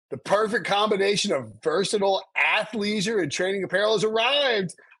The perfect combination of versatile athleisure and training apparel has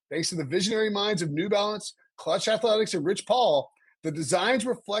arrived. Thanks to the visionary minds of New Balance, Clutch Athletics, and Rich Paul, the designs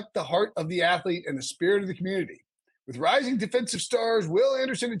reflect the heart of the athlete and the spirit of the community. With rising defensive stars Will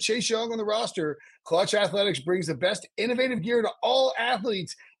Anderson and Chase Young on the roster, Clutch Athletics brings the best innovative gear to all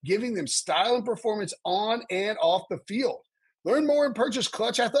athletes, giving them style and performance on and off the field. Learn more and purchase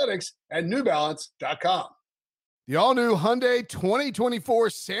Clutch Athletics at newbalance.com. The all-new Hyundai 2024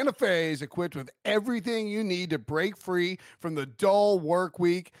 Santa Fe is equipped with everything you need to break free from the dull work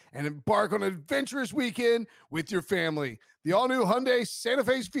week and embark on an adventurous weekend with your family. The all-new Hyundai Santa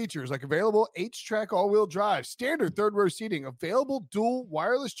Fe's features like available H-Track all-wheel drive, standard third-row seating, available dual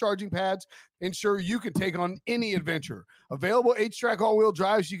wireless charging pads, ensure you can take on any adventure. Available H-Track all-wheel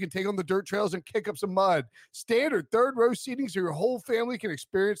drives you can take on the dirt trails and kick up some mud. Standard third-row seating so your whole family can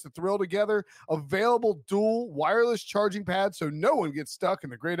experience the thrill together. Available dual wireless charging pads so no one gets stuck in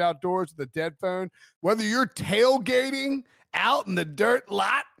the great outdoors with a dead phone. Whether you're tailgating out in the dirt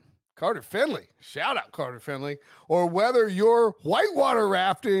lot, Carter Finley, shout out Carter Finley, or whether you're whitewater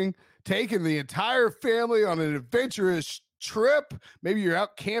rafting, taking the entire family on an adventurous trip, maybe you're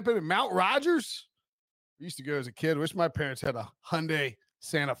out camping in Mount Rogers. I used to go as a kid. Wish my parents had a Hyundai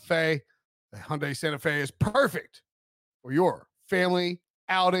Santa Fe. The Hyundai Santa Fe is perfect for your family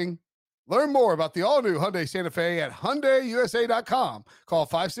outing. Learn more about the all-new Hyundai Santa Fe at HyundaiUSA.com. Call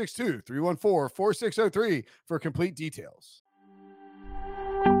 562-314-4603 for complete details.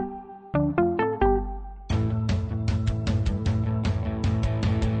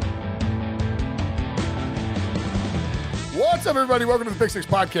 What's up, everybody? Welcome to the Pick Six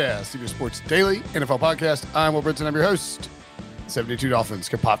Podcast, CBS Sports Daily NFL Podcast. I'm Will Brinson. I'm your host. 72 Dolphins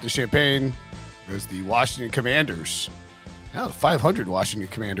can pop the champagne because the Washington Commanders, now the 500 Washington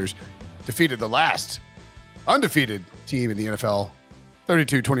Commanders, defeated the last undefeated team in the NFL,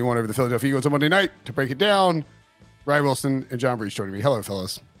 32-21 over the Philadelphia Eagles on Monday night. To break it down, Ryan Wilson and John Breach joining me. Hello,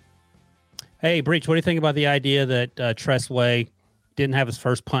 fellas. Hey, Breach, what do you think about the idea that Tress Way didn't have his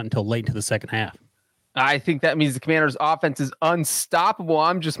first punt until late into the second half? I think that means the Commanders' offense is unstoppable.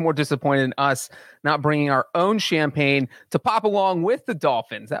 I'm just more disappointed in us not bringing our own champagne to pop along with the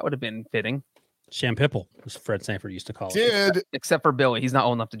Dolphins. That would have been fitting. Champipple, as Fred Sanford used to call it. Except for Billy. He's not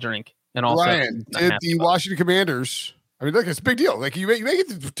old enough to drink. And also, Ryan, did the Washington Commanders, I mean, look, it's a big deal. Like, you make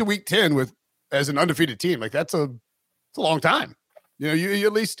it to week 10 as an undefeated team. Like, it's a long time. You know, you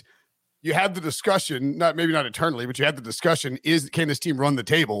at least you had the discussion, maybe not eternally, but you had the discussion, can this team run the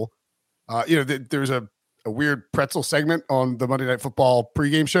table? There's a weird pretzel segment on the Monday Night Football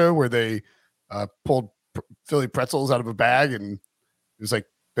pregame show where they pulled Philly pretzels out of a bag, and it was like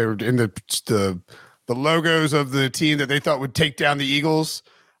they were in the logos of the team that they thought would take down the Eagles.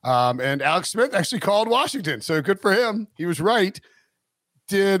 And Alex Smith actually called Washington, so good for him. He was right.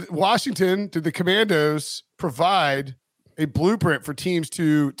 Did the Commandos provide a blueprint for teams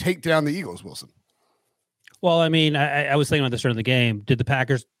to take down the Eagles, Wilson? Well, I mean, I was thinking about this during the game. Did the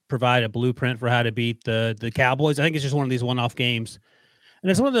Packers provide a blueprint for how to beat the Cowboys? I think it's just one of these one-off games. And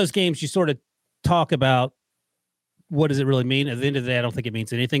it's one of those games you sort of talk about, what does it really mean? At the end of the day, I don't think it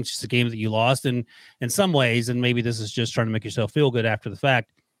means anything. It's just a game that you lost. And in some ways, and maybe this is just trying to make yourself feel good after the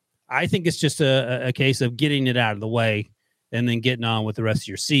fact, I think it's just a case of getting it out of the way and then getting on with the rest of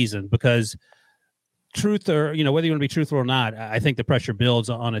your season. Because whether you want to be truthful or not, I think the pressure builds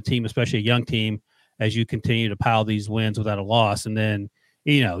on a team, especially a young team, as you continue to pile these wins without a loss. And then,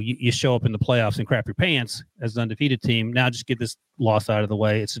 you show up in the playoffs and crap your pants as an undefeated team. Now just get this loss out of the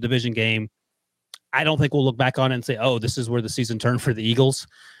way. It's a division game. I don't think we'll look back on it and say, oh, this is where the season turned for the Eagles.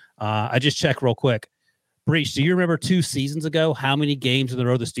 I just checked real quick. Breach, do you remember 2 seasons ago how many games in a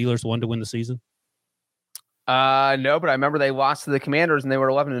row the Steelers won to win the season? No, but I remember they lost to the Commanders and they were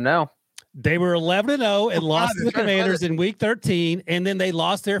 11-0. They were 11-0 and lost to the Commanders in week 13, and then they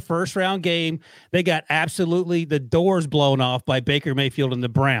lost their first round game. They got absolutely the doors blown off by Baker Mayfield and the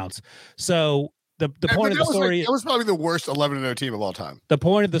Browns. So the point of the story, it was probably the worst 11-0 team of all time. The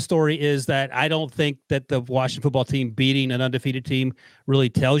point of the story is that I don't think that the Washington football team beating an undefeated team really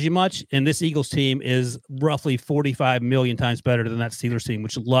tells you much. And this Eagles team is roughly 45 million times better than that Steelers team,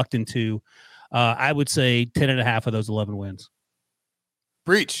 which lucked into, I would say, 10.5 of those 11 wins.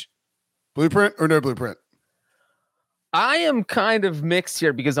 Breach. Blueprint or no blueprint? I am kind of mixed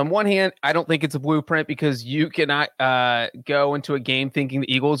here because on one hand, I don't think it's a blueprint because you cannot go into a game thinking the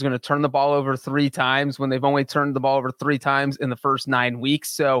Eagles are going to turn the ball over 3 times when they've only turned the ball over 3 times in the first 9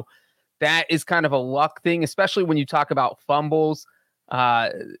 weeks. So that is kind of a luck thing, especially when you talk about fumbles.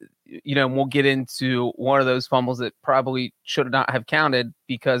 we'll get into one of those fumbles that probably should not have counted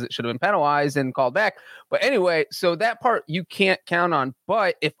because it should have been penalized and called back. But anyway, so that part you can't count on.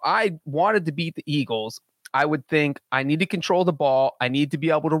 But if I wanted to beat the Eagles, I would think I need to control the ball. I need to be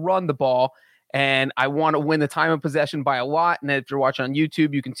able to run the ball. And I want to win the time of possession by a lot. And if you're watching on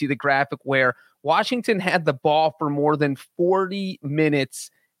YouTube, you can see the graphic where Washington had the ball for more than 40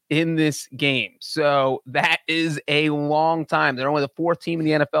 minutes in this game. So that is a long time. They're only the fourth team in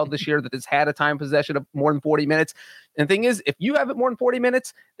the NFL this year that has had a time possession of more than 40 minutes. And the thing is, if you have it more than 40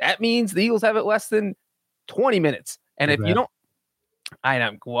 minutes, that means the Eagles have it less than 20 minutes. And if you don't, I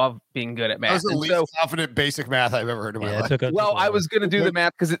don't love being good at math. That was the least confident basic math I've ever heard in my life. I was going to do the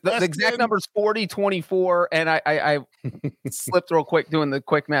math because the exact number is 40-24, and I slipped real quick doing the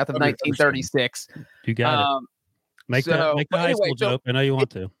quick math of 1936. You got it. Make the high school joke. I know you want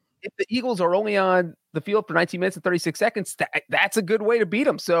to. If the Eagles are only on the field for 19 minutes and 36 seconds, that's a good way to beat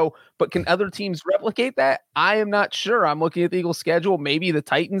them. So, but can other teams replicate that? I am not sure. I'm looking at the Eagles' schedule. Maybe the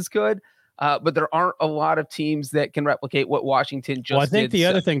Titans could. But there aren't a lot of teams that can replicate what Washington just did. Well, I think the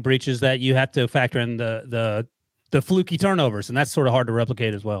other thing, Breach, is that you have to factor in the fluky turnovers, and that's sort of hard to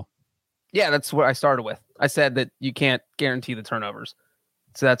replicate as well. Yeah, that's what I started with. I said that you can't guarantee the turnovers.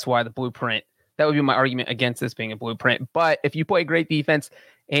 So that's why the blueprint, that would be my argument against this being a blueprint. But if you play great defense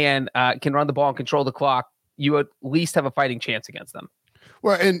and can run the ball and control the clock, you at least have a fighting chance against them.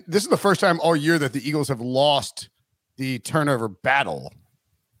 Well, and this is the first time all year that the Eagles have lost the turnover battle,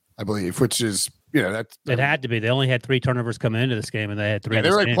 I believe, which is, that's it had to be. They only had 3 turnovers coming into this game, and they had 3. Yeah, they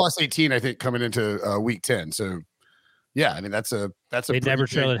were like plus 18, I think, coming into week 10. So, yeah, I mean, that's a. They never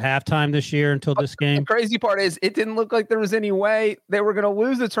trailed at halftime this year until this game. The crazy part is, it didn't look like there was any way they were going to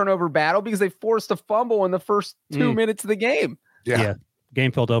lose the turnover battle because they forced a fumble in the first 2 minutes of the game. Yeah.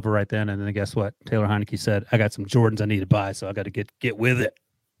 Game felt over right then, and then guess what? Taylor Heineke said, "I got some Jordans I need to buy, so I got to get with it."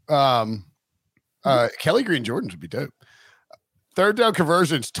 Kelly Green Jordans would be dope. Third down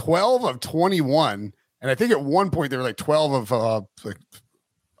conversions, 12 of 21. And I think at one point they were like 12 of, I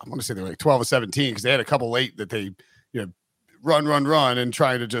want to say they were like 12 of 17 because they had a couple late that they, run and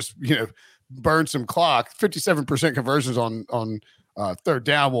trying to just, burn some clock. 57% conversions on third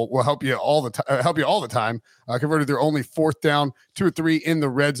down will help you all the time. Converted their only fourth down, 2 or 3 in the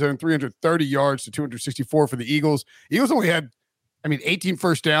red zone, 330 yards to 264 for the Eagles. Eagles only had, 18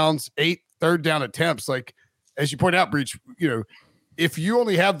 first downs, 8 third down attempts. Like, as you point out, Breach, if you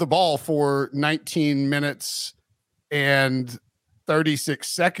only have the ball for 19 minutes and 36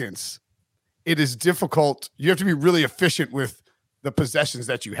 seconds, it is difficult. You have to be really efficient with the possessions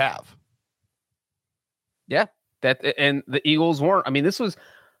that you have. Yeah, and the Eagles weren't. This was,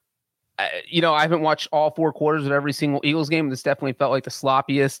 I haven't watched all 4 quarters of every single Eagles game. This definitely felt like the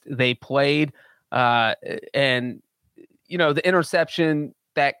sloppiest they played. And, the interception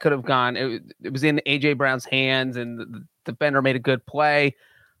that could have gone. It was in AJ Brown's hands, and the defender made a good play.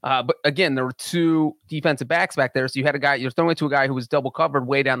 But again, there were 2 defensive backs back there, so you had a guy. You're throwing it to a guy who was double covered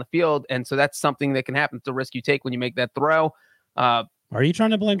way down the field, and so that's something that can happen. It's the risk you take when you make that throw. Are you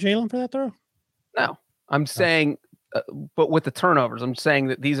trying to blame Jalen for that throw? No, I'm saying, but with the turnovers, I'm saying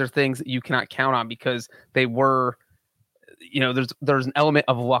that these are things that you cannot count on because they were, there's an element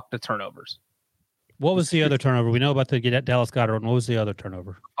of luck to turnovers. What was the other turnover? We know about the Dallas Goedert. What was the other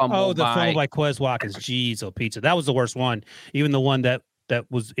turnover? The fumble by Quez Watkins. Jeez, pizza. That was the worst one. Even the one that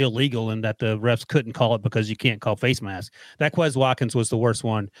was illegal and that the refs couldn't call it because you can't call face mask. That Quez Watkins was the worst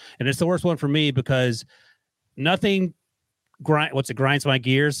one. And it's the worst one for me because nothing grinds my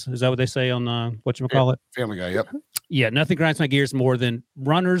gears. Is that what they say on whatchamacallit? Family Guy, yep. Yeah, nothing grinds my gears more than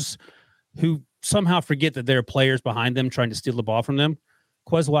runners who somehow forget that there are players behind them trying to steal the ball from them.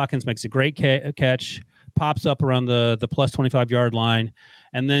 Quez Watkins makes a great catch, pops up around the plus 25-yard line,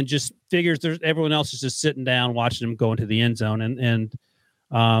 and then just figures everyone else is just sitting down watching him go into the end zone and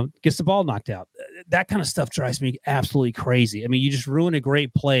gets the ball knocked out. That kind of stuff drives me absolutely crazy. You just ruin a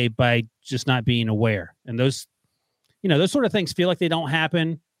great play by just not being aware. And those sort of things feel like they don't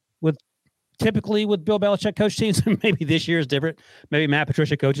happen typically with Bill Belichick coach teams. Maybe this year is different. Maybe Matt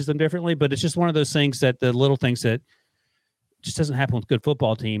Patricia coaches them differently, but it's just one of those things that the little things that just doesn't happen with good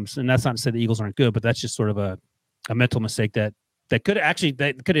football teams. And that's not to say the Eagles aren't good, but that's just sort of a mental mistake that could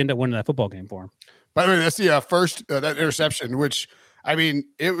end up winning that football game for him. By the way, that's the first that interception, which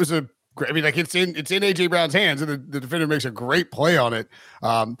it was it's in AJ Brown's hands, and the defender makes a great play on it.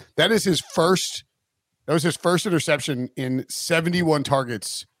 That was his first interception in 71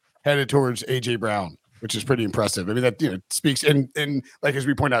 targets headed towards AJ Brown, which is pretty impressive. That speaks and like as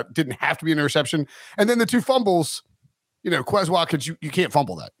we point out, didn't have to be an interception. And then the 2 fumbles. Quez Watkins, you can't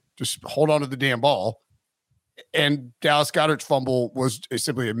fumble that. Just hold on to the damn ball. and Dallas Goedert's fumble was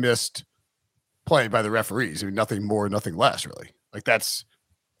simply a missed play by the referees. I mean, nothing more, nothing less, really. Like that's.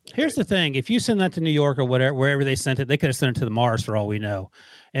 Here's the thing: if you send that to New York or whatever, wherever they sent it, they could have sent it to the Mars for all we know.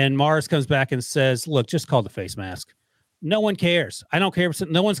 And Mars comes back and says, "Look, just call the face mask." No one cares. I don't care.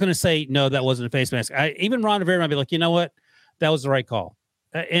 No one's going to say no. That wasn't a face mask. Even Ron Rivera might be like, you know what, that was the right call.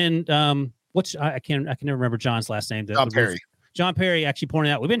 And which I can never remember John's last name. John Perry. John Perry actually pointed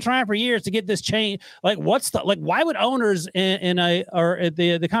out, we've been trying for years to get this change. Like, why would owners or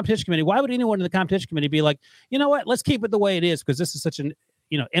the competition committee, why would anyone in the competition committee be like, you know what, let's keep it the way it is because this is such an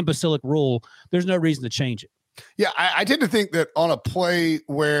imbecilic rule. There's no reason to change it. Yeah, I tend to think that on a play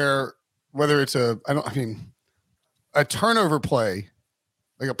where whether it's a turnover play,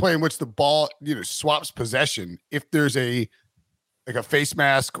 like a play in which the ball swaps possession, if there's a face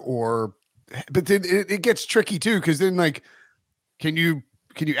mask but then it gets tricky too because then like. Can you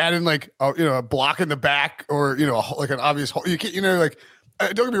add in like a block in the back or like an obvious hole? You can't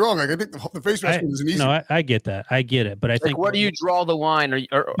don't get me wrong. Like I think the face mask is an easy. No, I get that. I get it, but I think where do you draw the line? Are you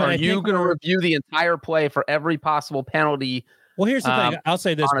going to review the entire play for every possible penalty? Well, here's the thing. I'll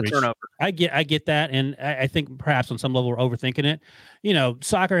say this: on a turnover. I get that, and I think perhaps on some level we're overthinking it.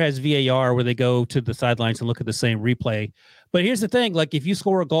 Soccer has VAR where they go to the sidelines and look at the same replay. But here's the thing: like if you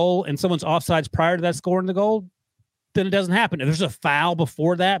score a goal and someone's offsides prior to that scoring the goal, then it doesn't happen. If there's a foul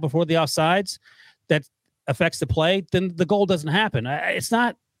before the offsides that affects the play, then the goal doesn't happen. It's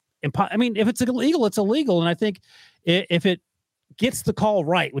not I mean, if it's illegal, it's illegal. And I think if it gets the call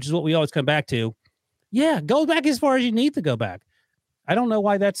right, which is what we always come back to, go back as far as you need to go back. I don't know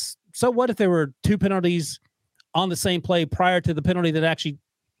why that's so. What if there were two penalties on the same play prior to the penalty that actually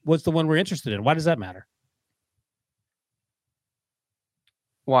was the one we're interested in? Why does that matter?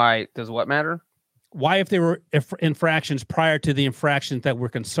 Why does what matter? Why, if there were infractions prior to the infractions that we're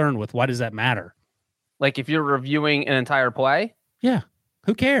concerned with, why does that matter? Like if you're reviewing an entire play? Yeah.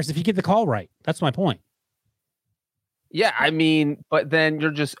 Who cares if you get the call right? That's my point. Yeah, I mean, but then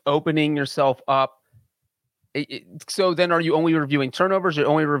you're just opening yourself up. So then are you only reviewing turnovers? You're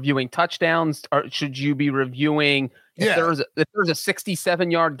only reviewing touchdowns? Or should you be reviewing if there's a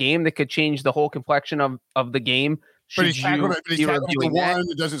 67-yard game that could change the whole complexion of the game? But he's tackled the one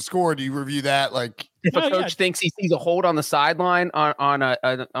that doesn't score. Do you review that? Like if a coach thinks he sees a hold on the sideline on a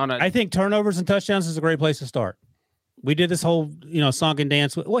I think turnovers and touchdowns is a great place to start. We did this whole song and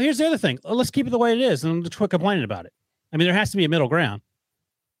dance. Well, here's the other thing. Let's keep it the way it is, and let's quit complaining about it. I mean, there has to be a middle ground.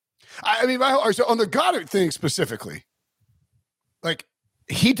 I mean, so on the Goddard thing specifically, like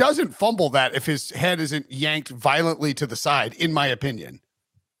he doesn't fumble that if his head isn't yanked violently to the side, in my opinion.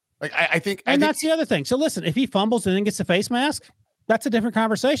 Like I think that's the other thing. So listen, if he fumbles and then gets a face mask, that's a different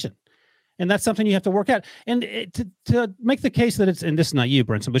conversation, and that's something you have to work out. And to make the case that it's, and this is not you,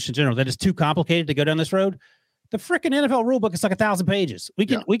 Brinson, but in general, that it's too complicated to go down this road. The freaking NFL rule book is like 1,000 pages. We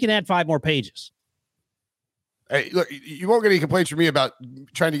can add 5 more pages. Hey, look, you won't get any complaints from me about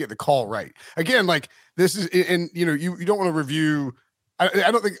trying to get the call right. Again, like this is, and you don't want to review.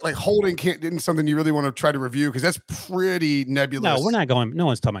 I don't think like holding isn't something you really want to try to review because that's pretty nebulous. No, we're not going. No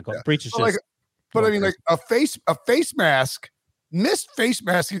one's talking about breaches. But I mean, like a face mask, missed face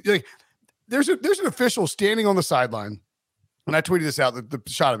mask. Like there's an official standing on the sideline, and I tweeted this out the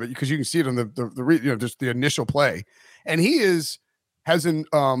shot of it because you can see it on just the initial play, and he has an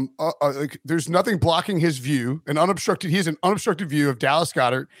like there's nothing blocking his view, he has an unobstructed view of Dallas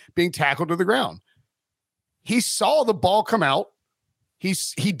Goedert being tackled to the ground. He saw the ball come out.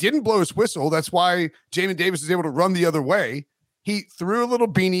 He didn't blow his whistle. That's why Jamin Davis is able to run the other way. He threw a little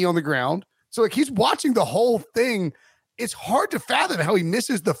beanie on the ground. So like he's watching the whole thing. It's hard to fathom how he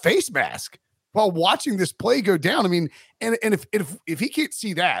misses the face mask while watching this play go down. I mean, and if he can't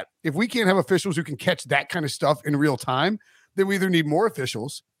see that, if we can't have officials who can catch that kind of stuff in real time, then we either need more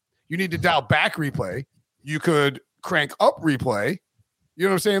officials. You need to dial back replay. You could crank up replay. You know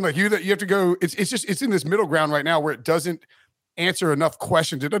what I'm saying? Like you have to go. It's in this middle ground right now where it doesn't answer enough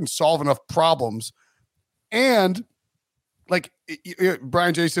questions. It doesn't solve enough problems. And like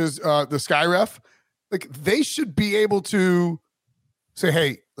Brian J says, the Sky Ref, like they should be able to say,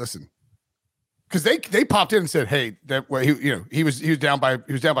 hey, listen, because they popped in and said, hey, that way he was down by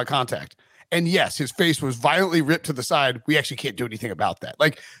contact. And yes, his face was violently ripped to the side. We actually can't do anything about that.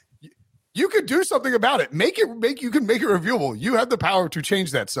 Like you could do something about it. You can make it reviewable. You have the power to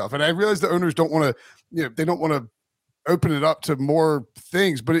change that stuff. And I realize the owners don't want to, they don't want to open it up to more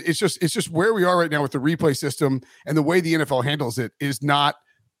things, but it's just where we are right now with the replay system and the way the NFL handles it it's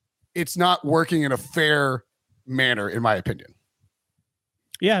not working in a fair manner, in my opinion.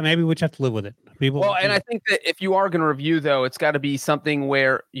 Yeah, maybe we just have to live with it. People. Well, and I think that if you are going to review, though, it's got to be something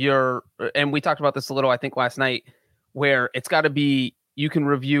where and we talked about this a little, I think, last night, where it's got to be you can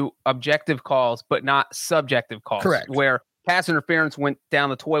review objective calls, but not subjective calls. Correct. Where pass interference went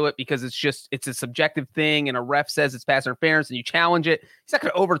down the toilet because it's a subjective thing, and a ref says it's pass interference, and you challenge it. He's not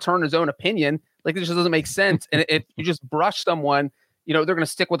going to overturn his own opinion. Like, this just doesn't make sense. And if you just brush someone, they're going to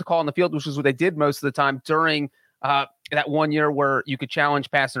stick with the call on the field, which is what they did most of the time during that 1 year where you could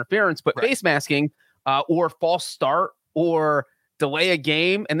challenge pass interference. But face masking or false start or delay a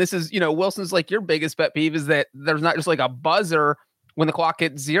game, and this is, Wilson's like your biggest pet peeve is that there's not just like a buzzer when the clock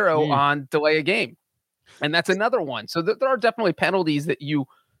hits zero on delay a game. And that's another one. So there are definitely penalties that you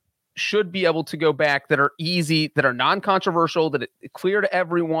should be able to go back that are easy, that are non-controversial, that it's clear to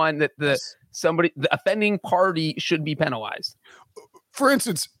everyone that the offending party should be penalized. For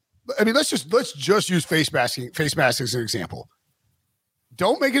instance, I mean, let's just use face masking as an example.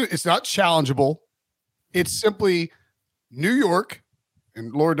 Don't make it. It's not challengeable. It's simply New York,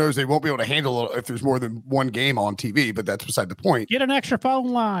 and Lord knows they won't be able to handle it if there's more than one game on TV. But that's beside the point. Get an extra phone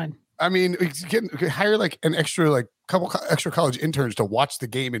line. I mean, hire like an extra, like couple extra college interns to watch the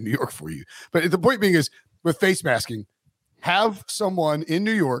game in New York for you. But the point being is, with face masking, have someone in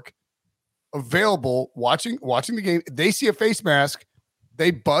New York available watching the game. They see a face mask,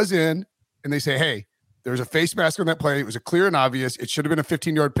 they buzz in and they say, "Hey, there's a face mask on that play. It was a clear and obvious. It should have been a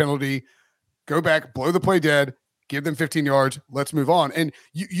 15-yard penalty. Go back, blow the play dead, give them 15 yards. Let's move on." And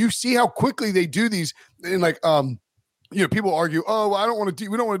you see how quickly they do these. And like, people argue, "Oh, well, I don't want to.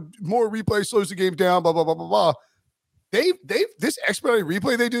 We don't want more replay, slows the game down." Blah blah blah blah blah. They this expedited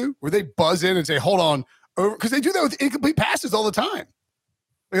replay they do where they buzz in and say, "Hold on," because they do that with incomplete passes all the time.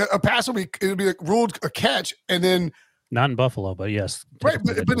 Like a pass it'll be like ruled a catch, and then not in Buffalo, but yes, right.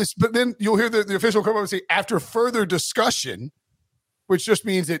 But then you'll hear the official come up and say, after further discussion, which just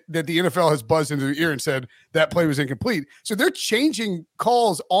means that the NFL has buzzed into the ear and said that play was incomplete. So they're changing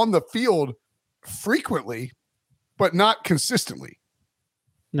calls on the field frequently, but not consistently.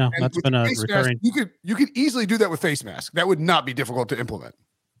 No, and that's been a recurring. Mask, you could easily do that with face mask. That would not be difficult to implement.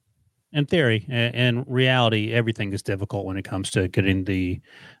 In theory, in reality, everything is difficult when it comes to getting the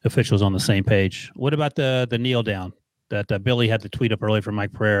officials on the same page. What about the kneel down that Billy had the tweet up earlier from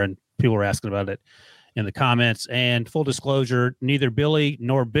Mike Pereira, and people were asking about it in the comments? And full disclosure, neither Billy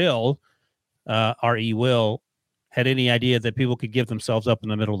nor Bill, R.E. Will, had any idea that people could give themselves up in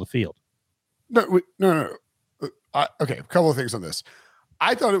the middle of the field. No. Okay, a couple of things on this.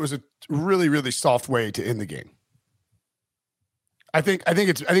 I thought it was a really, really soft way to end the game. I think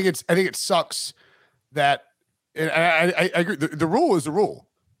it sucks that, and I agree. The rule is the rule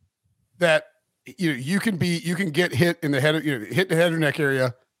that you can get hit in the head, hit the head or neck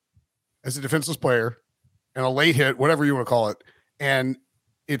area as a defenseless player, and a late hit, whatever you want to call it, and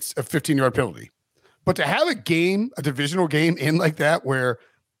it's a 15-yard penalty. But to have a divisional game end like that, where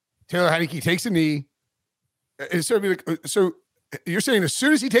Taylor Heinicke takes a knee, so you're saying as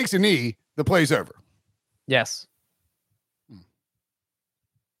soon as he takes a knee, the play's over? Yes.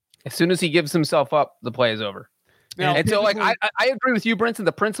 As soon as he gives himself up, the play is over. Now, and so, like, I agree with you, Brinson.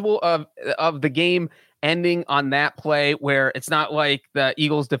 The principle of the game ending on that play, where it's not like the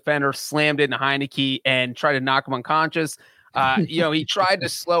Eagles defender slammed into Heinicke and tried to knock him unconscious. He tried to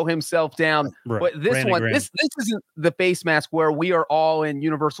slow himself down. Right. But this this isn't the face mask where we are all in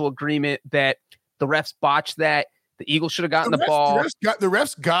universal agreement that the refs botched that. The Eagles should have gotten the ball. The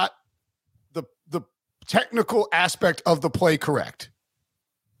refs got the technical aspect of the play correct.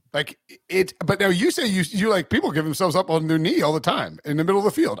 Like it, but now you say you like people give themselves up on their knee all the time in the middle of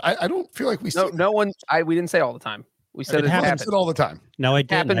the field. I don't feel like we see we didn't say all the time. We said it happens all the time. No, I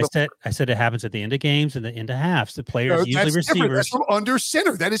didn't. I said it happens at the end of games and the end of halves. The players, usually receivers. That's from under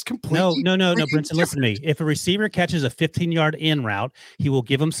center. That is completely no, Brinson, listen to me. If a receiver catches a 15-yard in route, he will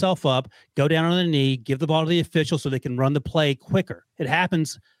give himself up, go down on the knee, give the ball to the official so they can run the play quicker. It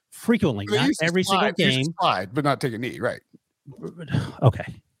happens frequently, not every single game. Slide, but not take a knee, right?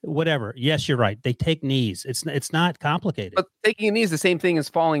 Okay. Whatever. Yes, you're right. They take knees. It's not complicated. But taking a knee is the same thing as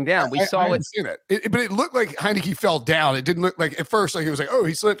falling down. We saw it. But it looked like Heinicke fell down. It didn't look like at first like it was like, oh,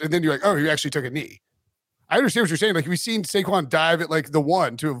 he slipped, and then you're like, oh, he actually took a knee. I understand what you're saying. Like we've seen Saquon dive at like the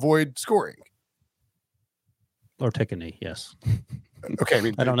one to avoid scoring. Or take a knee, yes. Okay. I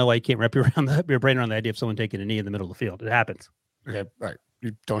mean, I don't know why you can't wrap your brain around the idea of someone taking a knee in the middle of the field. It happens. Okay, right.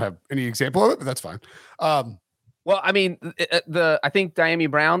 You don't have any example of it, but that's fine. Well, I mean, I think Diami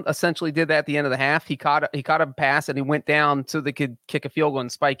Brown essentially did that at the end of the half. He caught a pass and he went down so they could kick a field goal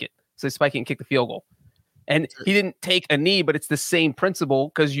and spike it. So they spike it and kick the field goal. And he didn't take a knee, but it's the same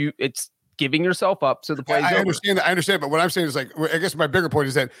principle because giving yourself up. So the play's I over. understand that. I understand. But what I'm saying is, like, I guess my bigger point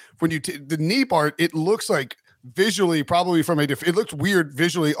is that when you the knee part, it looks like visually, probably from it looks weird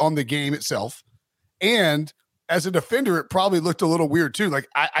visually on the game itself. And as a defender, it probably looked a little weird too. Like,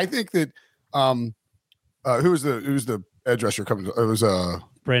 I think that, who was the edge rusher coming? It was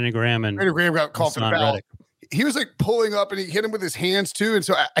Brandon Graham got called for the foul. He was like pulling up and he hit him with his hands too. And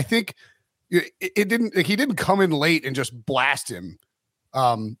so I think he didn't come in late and just blast him.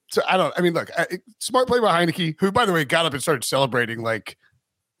 Look, smart play by Heinicke, who, by the way, got up and started celebrating. Like,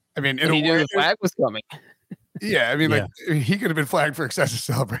 I mean, he knew the flag was coming. Yeah, I mean, like, he could have been flagged for excessive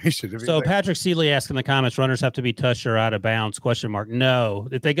celebration. I mean, so like, Patrick Seeley asked in the comments, runners have to be touched or out of bounds, ? No,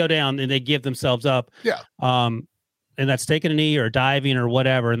 if they go down and they give themselves up, and that's taking a knee or diving or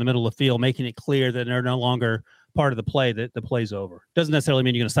whatever in the middle of the field, making it clear that they're no longer part of the play, that the play's over. Doesn't necessarily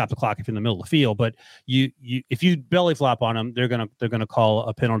mean you're going to stop the clock if you're in the middle of the field, but if you belly flop on them, they're gonna call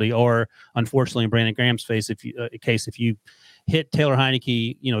a penalty, or unfortunately in Brandon Graham's case, if you hit Taylor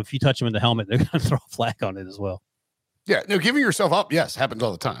Heinicke, if you touch him in the helmet, they're going to throw a flag on it as well. Yeah, no, giving yourself up, yes, happens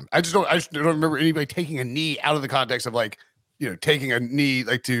all the time. I just don't remember anybody taking a knee out of the context of, like, taking a knee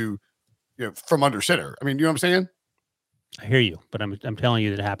like to, from under center. I mean, you know what I'm saying? I hear you, but I'm telling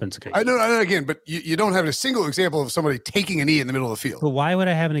you that it happens occasionally. I know again, but you don't have a single example of somebody taking a knee in the middle of the field. But why would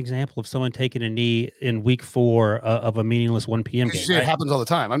I have an example of someone taking a knee in week 4 of a meaningless 1 p.m. game? It happens all the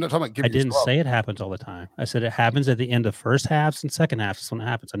time. I'm not talking about giving. I didn't say it happens all the time. I said it happens at the end of first halves and second halves. That's when it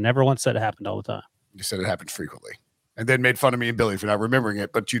happens. I never once said it happened all the time. You said it happens frequently, and then made fun of me and Billy for not remembering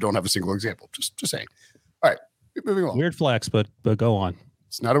it. But you don't have a single example. Just saying. All right, moving on. Weird flex, but go on.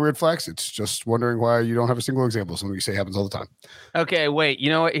 It's not a weird flex. It's just wondering why you don't have a single example. Something you say happens all the time. Okay, wait. You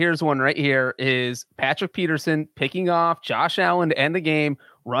know what? Here's one right here is Patrick Peterson picking off Josh Allen to end the game,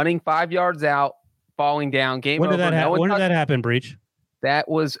 running 5 yards out, falling down. Game when over. Did that when did that happen, Breach? That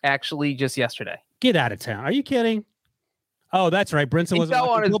was actually just yesterday. Get out of town. Are you kidding? Oh, that's right. Brinson wasn't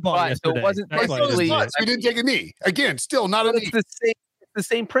on his football butt, yesterday. So it wasn't he didn't take a knee. Again, still not a knee. The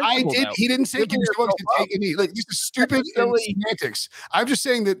same principle. He didn't say give yourself to take a knee. Like, this is stupid and semantics. I'm just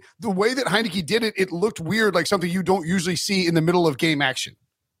saying that the way that Heinicke did it, it looked weird, like something you don't usually see in the middle of game action.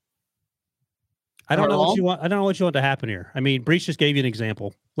 I don't know what you want. I don't know what you want to happen here. I mean, Breach just gave you an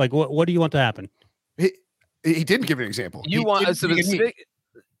example. Like, what do you want to happen? He didn't give an example.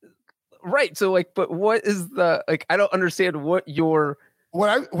 Right. So, like, but what is I don't understand what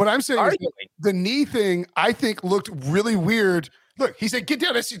I'm saying is the knee thing, I think, looked really weird. Look, he said, get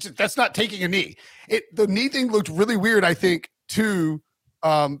down. That's not taking a knee. The knee thing looked really weird, I think, to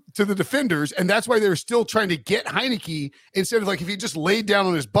the defenders, and that's why they were still trying to get Heinicke instead of, like, if he just laid down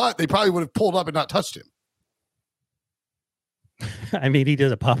on his butt, they probably would have pulled up and not touched him. I mean, he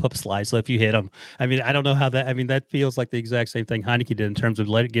did a pop-up slide, so if you hit him, I mean, I don't know how that. I mean, that feels like the exact same thing Heinicke did in terms of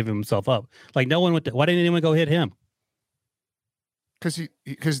give himself up. Like, no one why didn't anyone go hit him?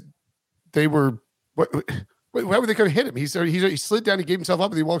 Because they were what. Why would they come hit him? He slid down, he gave himself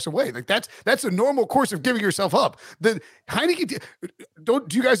up, and he walks away. Like, that's a normal course of giving yourself up. The Heinicke, do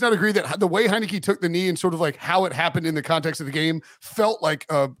you guys not agree that the way Heinicke took the knee and sort of like how it happened in the context of the game felt like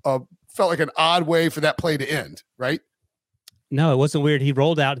an odd way for that play to end, right? No, it wasn't weird. He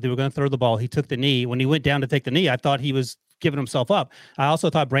rolled out. They were going to throw the ball. He took the knee. When he went down to take the knee, I thought he was giving himself up. I also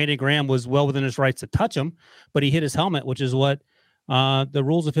thought Brandon Graham was well within his rights to touch him, but he hit his helmet, which is what the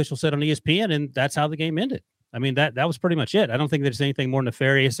rules official said on ESPN, and that's how the game ended. I mean, that was pretty much it. I don't think there's anything more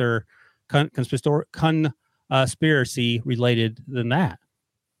nefarious or conspiracy related than that.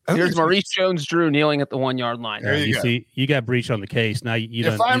 Here's Maurice Jones-Drew kneeling at the 1 yard line. There you see, you got Breach on the case. Now you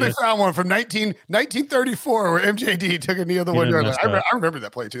finally found one from 1934 where MJD took a knee on the 1 yard line. I remember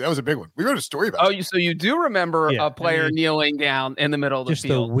that play too. That was a big one. We wrote a story about it. So you do remember a player kneeling down in the middle of the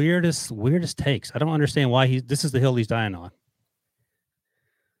field. Just the weirdest takes. I don't understand why this is the hill he's dying on.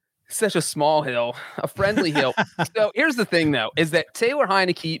 Such a small hill, a friendly hill. So here's the thing, though, is that Taylor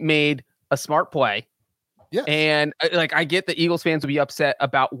Heinicke made a smart play. Yeah. And I get that Eagles fans would be upset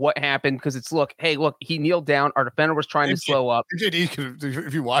about what happened because it's he kneeled down. Our defender was trying to slow up. MJD,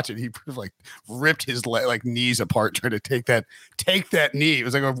 if you watch it, he ripped his knees apart trying to take that knee. It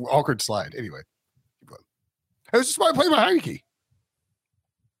was like an awkward slide. Anyway, it was a smart play by Heinicke.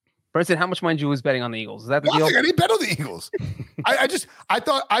 Brinson, how much mind you was betting on the Eagles? Is that the deal? I didn't bet on the Eagles. I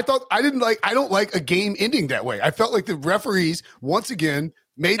don't like a game ending that way. I felt like the referees once again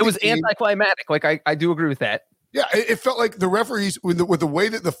made it was anticlimactic. Like I do agree with that. Yeah, it felt like the referees with the way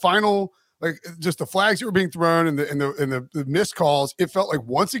that the final, like, just the flags that were being thrown and the missed calls. It felt like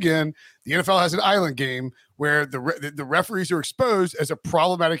once again the NFL has an island game where the referees are exposed as a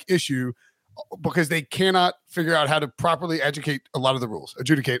problematic issue because they cannot figure out how to properly adjudicate a lot of the rules.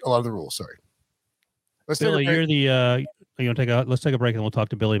 Sorry. Billy, you're the let's take a break and we'll talk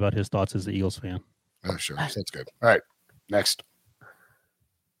to Billy about his thoughts as the Eagles fan. Oh, sure. Sounds good. All right. Next.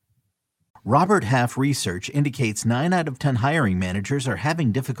 Robert Half research indicates 9 out of 10 hiring managers are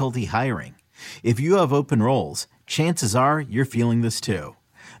having difficulty hiring. If you have open roles, chances are you're feeling this too.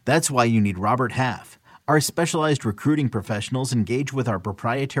 That's why you need Robert Half. Our specialized recruiting professionals engage with our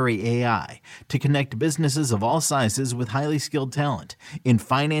proprietary AI to connect businesses of all sizes with highly skilled talent in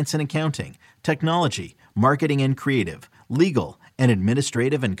finance and accounting, technology, marketing and creative, legal, and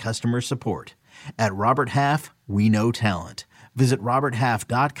administrative and customer support. At Robert Half, we know talent. Visit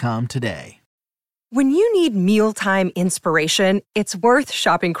roberthalf.com today. When you need mealtime inspiration, it's worth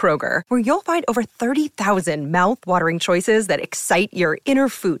shopping Kroger, where you'll find over 30,000 mouth-watering choices that excite your inner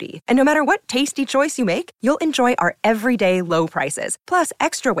foodie. And no matter what tasty choice you make, you'll enjoy our everyday low prices, plus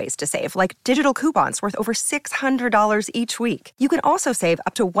extra ways to save, like digital coupons worth over $600 each week. You can also save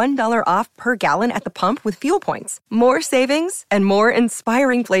up to $1 off per gallon at the pump with fuel points. More savings and more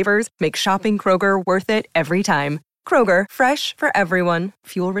inspiring flavors make shopping Kroger worth it every time. Kroger, fresh for everyone.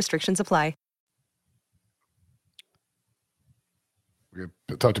 Fuel restrictions apply. We're going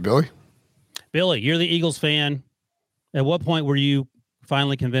to talk to Billy. Billy, you're the Eagles fan. At what point were you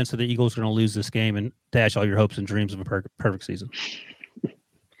finally convinced that the Eagles were going to lose this game and dash all your hopes and dreams of a perfect season?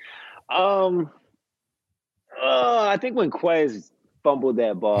 I think when Quez fumbled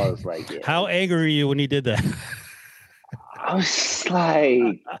that ball, I was like, yeah. How angry were you when he did that? I was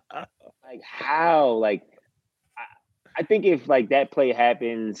like how? Like, I think if like that play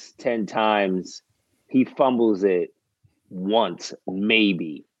happens 10 times, he fumbles it once,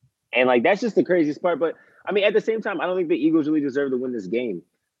 maybe. And like, that's just the craziest part. But I mean, at the same time, I don't think the Eagles really deserve to win this game.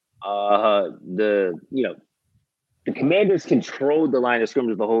 The Commanders controlled the line of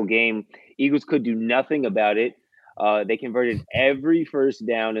scrimmage the whole game. Eagles could do nothing about it. They converted every first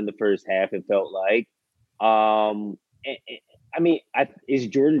down in the first half, it felt like. Is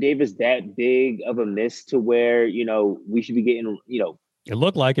Jordan Davis that big of a miss to where, we should be getting, it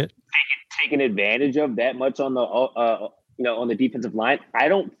looked like it, taken advantage of that much on the, on the defensive line? I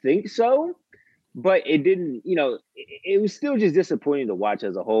don't think so, but it didn't, it was still just disappointing to watch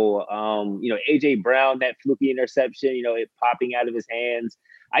as a whole. AJ Brown, that fluky interception, it popping out of his hands.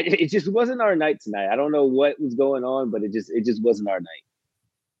 It just wasn't our night tonight. I don't know what was going on, but it just wasn't our night.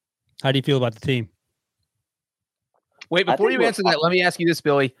 How do you feel about the team? Wait, before you answer that, let me ask you this,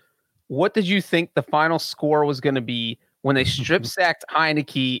 Billy. What did you think the final score was going to be when they strip sacked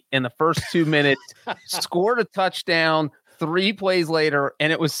Heineke in the first 2 minutes, scored a touchdown 3 plays later,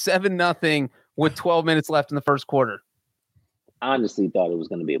 and it was 7-0 with 12 minutes left in the first quarter? I honestly thought it was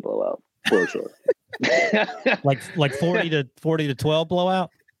going to be a blowout for sure. like 40 to 12 blowout?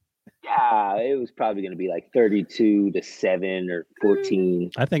 Yeah, it was probably going to be like 32-7 or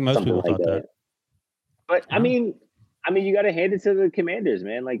 14. I think most people thought that. But I mean, you got to hand it to the Commanders,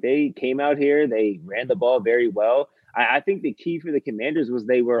 man. Like, they came out here, they ran the ball very well. I think the key for the Commanders was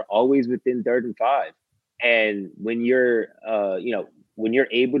they were always within 3rd and 5. And when you're, when you're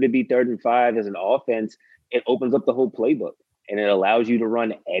able to be 3rd and 5 as an offense, it opens up the whole playbook and it allows you to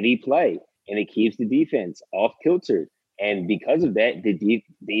run any play and it keeps the defense off kiltered. And because of that, the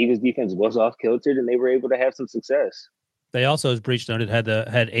Eagles defense was off kiltered and they were able to have some success. They also, as Breach noted,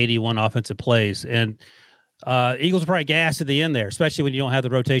 had 81 offensive plays, and Eagles are probably gassed at the end there, especially when you don't have the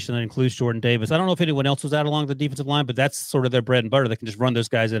rotation that includes Jordan Davis. I don't know if anyone else was out along the defensive line, but that's sort of their bread and butter. They can just run those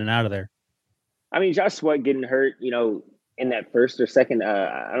guys in and out of there. I mean, Josh Sweat getting hurt, in that first or second,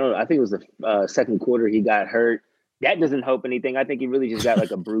 I don't know, I think it was the second quarter he got hurt. That doesn't help anything. I think he really just got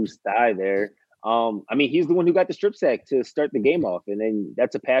like a bruised thigh there. He's the one who got the strip sack to start the game off. And then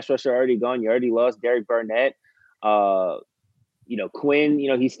that's a pass rusher already gone. You already lost Derek Barnett. Quinn,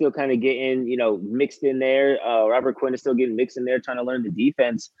 he's still kind of getting, mixed in there. Robert Quinn is still getting mixed in there, trying to learn the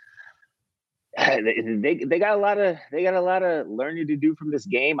defense. They got a lot of learning to do from this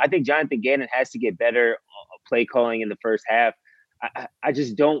game. I think Jonathan Gannon has to get better play calling in the first half. I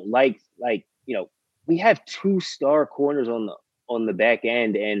just don't like, we have 2 star corners on the back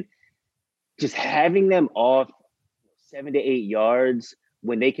end, and just having them off 7 to 8 yards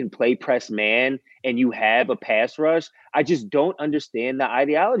when they can play press man and you have a pass rush. I just don't understand the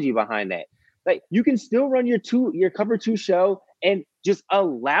ideology behind that. Like, you can still run your cover 2 show and just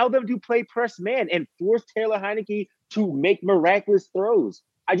allow them to play press man and force Taylor Heineke to make miraculous throws.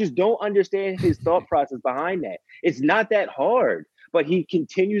 I just don't understand his thought process behind that. It's not that hard, but he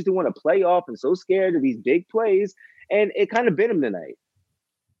continues to want to play off and so scared of these big plays, and it kind of bit him tonight.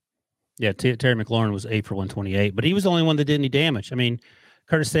 Yeah, Terry McLaurin was 8 for 128, but he was the only one that did any damage. I mean,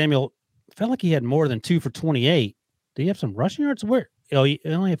 Curtis Samuel felt like he had more than 2 for 28. Did he have some rushing yards? Where? Oh, he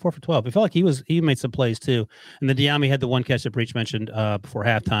only had 4 for 12. It felt like he made some plays too. And then Diami had the one catch that Breach mentioned before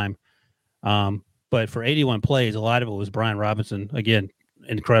halftime. But for 81 plays, a lot of it was Brian Robinson. Again,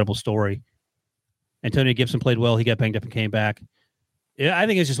 incredible story. Antonio Gibson played well. He got banged up and came back. Yeah, I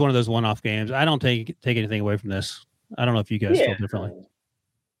think it's just one of those one-off games. I don't take anything away from this. I don't know if you guys feel differently.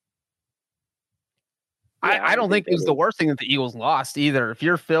 I don't think it was the worst thing that the Eagles lost either. If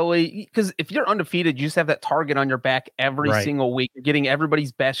you're Philly, because if you're undefeated, you just have that target on your back every single week. You're getting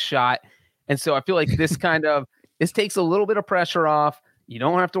everybody's best shot. And so I feel like this this takes a little bit of pressure off. You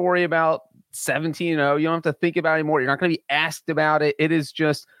don't have to worry about 17-0. You don't have to think about it anymore. You're not going to be asked about it. It is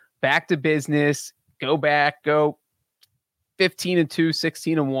just back to business. Go 15-2,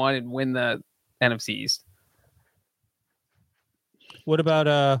 16-1, and win the NFC East. What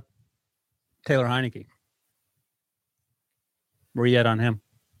about Taylor Heineke? Where you at on him?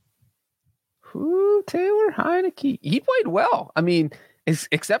 Taylor Heineke. He played well. I mean,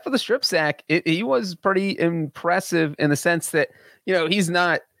 except for the strip sack, he was pretty impressive in the sense that, he's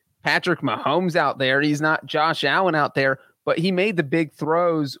not Patrick Mahomes out there. He's not Josh Allen out there, but he made the big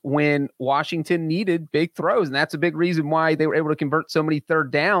throws when Washington needed big throws. And that's a big reason why they were able to convert so many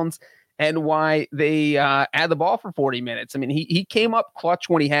third downs and why they had the ball for 40 minutes. I mean, he came up clutch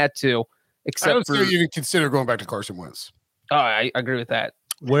when he had to. I don't see you even consider going back to Carson Wentz. Oh, I agree with that.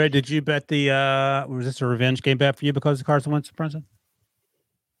 Where did you bet the was this a revenge game bet for you because of Carson Wentz, Princeton?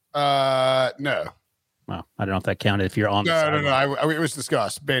 No. Well, I don't know if that counted if you're on No. I mean, it was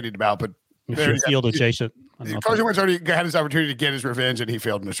discussed, bandied about, but if you're field adjacent. Carson Wentz already had his opportunity to get his revenge and he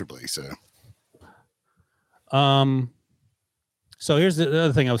failed miserably. So here's the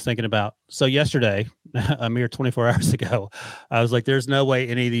other thing I was thinking about. So yesterday, a mere 24 hours ago, I was like, there's no way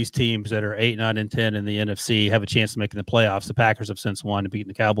any of these teams that are 8, 9, and 10 in the NFC have a chance of making the playoffs. The Packers have since won and beaten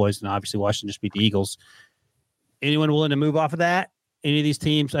the Cowboys, and obviously Washington just beat the Eagles. Anyone willing to move off of that? Any of these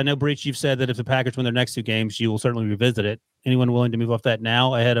teams? I know, Breach, you've said that if the Packers win their next 2 games, you will certainly revisit it. Anyone willing to move off that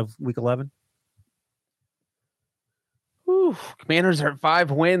now ahead of Week 11? Commanders are at 5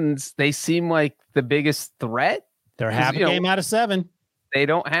 wins. They seem like the biggest threat. They're half a game out of 7. They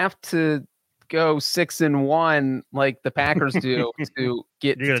don't have to go 6-1 like the Packers do to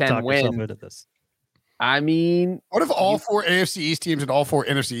get to 10 wins. Into this. I mean, what if all 4 AFC East teams and all 4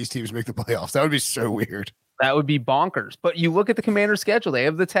 NFC East teams make the playoffs? That would be so weird. That would be bonkers. But you look at the Commanders' schedule. They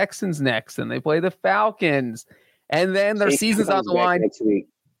have the Texans next, and they play the Falcons. And then their season's on the line. Next week.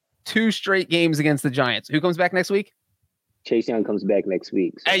 2 straight games against the Giants. Who comes back next week? Chase Young comes back next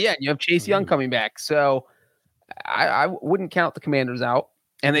week. So. Yeah, you have Chase Young coming back. So I wouldn't count the Commanders out.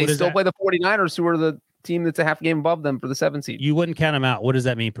 And they still play the 49ers, who are the team that's a half game above them for the 7th seed. You wouldn't count them out. What does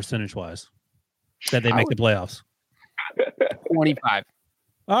that mean percentage-wise? That they make the playoffs? 25.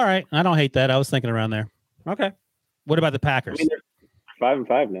 All right. I don't hate that. I was thinking around there. Okay. What about the Packers? I mean, they're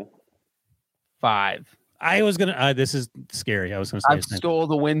 5-5 now. 5. I was going to this is scary. I was going to say I've stole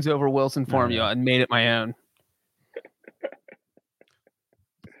the wins over Wilson formula and made it my own.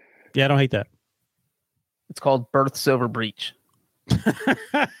 Yeah, I don't hate that. It's called births over breach.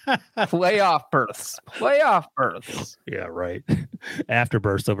 Playoff births. Yeah, right. After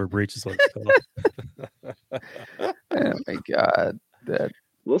bursts over breach is what it's called. Oh my God.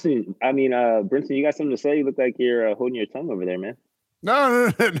 Wilson, I mean, Brinson, you got something to say? You look like you're holding your tongue over there, man.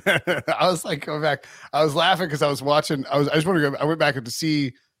 No. I was like going back. I was laughing because I was watching. I just want to go. I went back to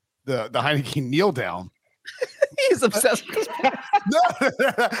see the Heineke kneel down. He's obsessed with this. No,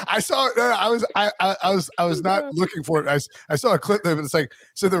 I saw it. I was not looking for it. I saw a clip there, but it's like,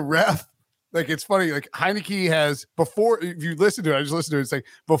 so the ref, like, it's funny. Like Heineke has before, if you listen to it, I just listened to it. It's like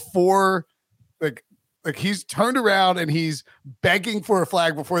before, like he's turned around and he's begging for a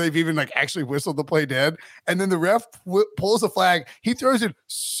flag before they've even like actually whistled the play dead. And then the ref pulls a flag. He throws it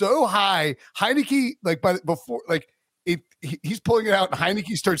so high. Heineke, like before, like, he's pulling it out and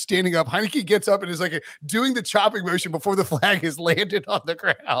Heineke starts standing up. Heineke gets up and is like doing the chopping motion before the flag is landed on the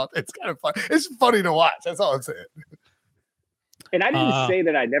ground. It's kind of fun. It's funny to watch. That's all I'm saying. And I didn't say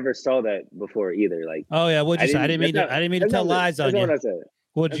that I never saw that before either. Like, oh yeah, what'd you say? I didn't mean to tell lies on you. What I said.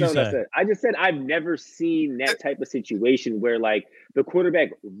 What'd you say? I just said I've never seen that type of situation where like the quarterback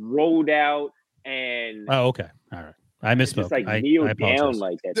rolled out and oh, okay, all right. I misspoke. Just like kneel down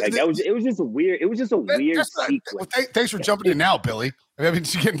like that. Like it was just a weird. It was just a weird sequence. Well, thanks for jumping in now, Billy. I mean,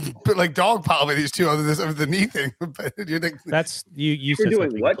 you're getting like dog pile by these two other than the knee thing. That's you said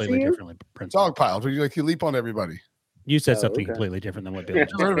something completely differently. Prince. Dog pile. You leap on everybody. You said something completely different than what Billy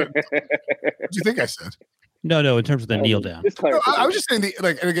said. What do you think I said? No. In terms of the kneel down. No, I was just saying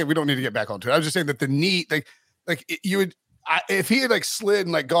and again, we don't need to get back onto it. I was just saying that the knee, like you would. if he had like slid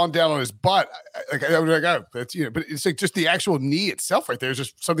and like gone down on his butt, I would be like, oh, that's but it's like just the actual knee itself right there is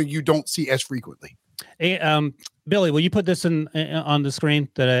just something you don't see as frequently. Hey, Billy, will you put this on the screen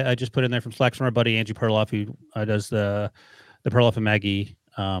that I just put in there from Slack from our buddy Andrew Perloff, who does the Perloff and Maggie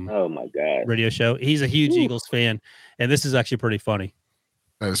oh my God radio show. He's a huge Eagles fan, and this is actually pretty funny.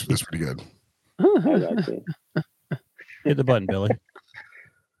 That's pretty good. I got you. Hit the button, Billy.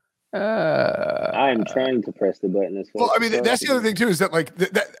 I am trying to press the button as well. Well, I mean, that's the other thing too, is that like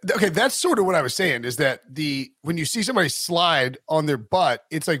okay, that's sort of what I was saying, is that when you see somebody slide on their butt,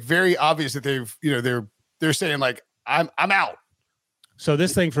 it's like very obvious that they've, they're saying like, I'm out. So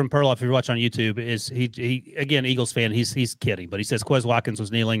this thing from Perloff, if you watch on YouTube, is he again, Eagles fan, he's kidding, but he says Quez Watkins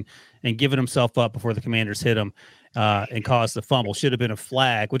was kneeling and giving himself up before the Commanders hit him and caused the fumble. Should have been a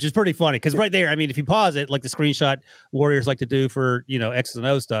flag, which is pretty funny because right there, I mean, if you pause it, like the screenshot Warriors like to do for X's and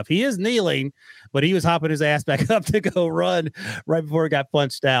O stuff, he is kneeling, but he was hopping his ass back up to go run right before he got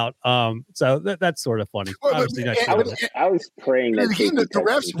punched out. So that's sort of funny. Well, obviously, I was praying that again, the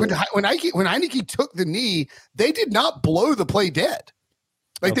refs when Heinicke took the knee, they did not blow the play dead.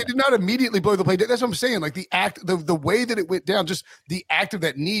 Like they did not immediately blow the play dead. That's what I'm saying. Like the act, the way that it went down, just the act of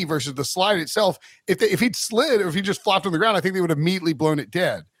that knee versus the slide itself. If he'd slid or if he just flopped on the ground, I think they would have immediately blown it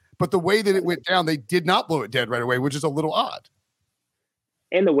dead. But the way that it went down, they did not blow it dead right away, which is a little odd.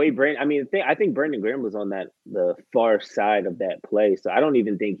 And the way I think Brandon Graham was on the far side of that play, so I don't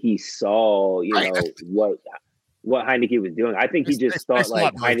even think he saw what Heinicke was doing. I think he just thought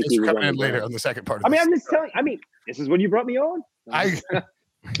like Heinicke was coming in later on the second part. I'm just telling. This is when you brought me on.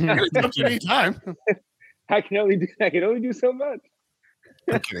 Anytime. I can only do so much.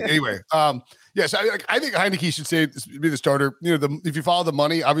 Okay. Anyway, yes, I think Heinicke should be the starter. If you follow the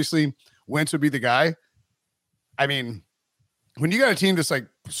money, obviously Wentz would be the guy. I mean, when you got a team that's like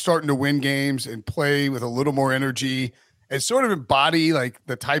starting to win games and play with a little more energy and sort of embody like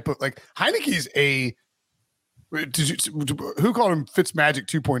the type of like Heinicke's who called him Fitzmagic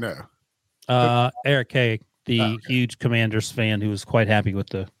 2.0? Eric K, the huge Commanders fan who was quite happy with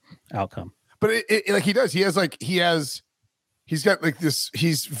the outcome. But like he does, he's got like this.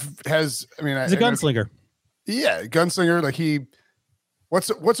 He's a gunslinger. Yeah, gunslinger. Like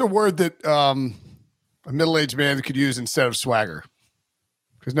what's a word that a middle-aged man could use instead of swagger?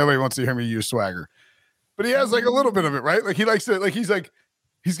 Because nobody wants to hear me use swagger. But he has like a little bit of it, right? Like he likes to, like he's got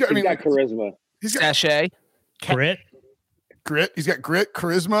charisma. He's got sachet, grit. He's got grit,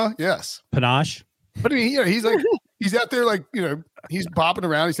 charisma. Yes, panache. But I mean, he's like he's out there, like he's bopping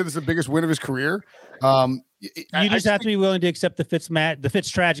around. He said this is the biggest win of his career. You just have to be willing to accept the Fitz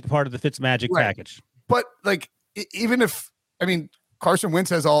tragic part of the Fitzmagic package. But like, even if Carson Wentz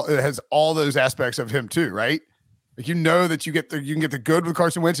has all those aspects of him too, right? Like that you can get the good with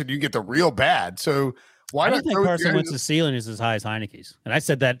Carson Wentz and you get the real bad. So why I not think Carson Wentz's ceiling is as high as Heinicke's, and I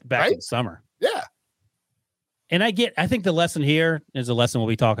said that back in the summer. Yeah. And I think the lesson here is a lesson we'll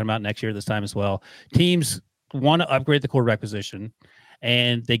be talking about next year this time as well. Teams want to upgrade the quarterback position,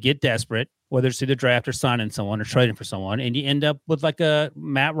 and they get desperate, whether it's through the draft or signing someone or trading for someone, and you end up with like a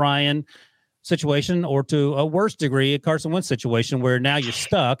Matt Ryan situation, or to a worse degree, a Carson Wentz situation where now you're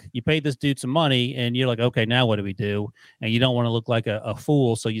stuck. You paid this dude some money, and you're like, okay, now what do we do? And you don't want to look like a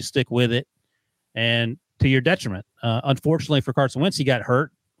fool, so you stick with it, and to your detriment. Unfortunately for Carson Wentz, he got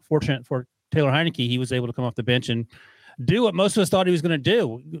hurt. Fortunate for Taylor Heinicke, he was able to come off the bench and do what most of us thought he was going to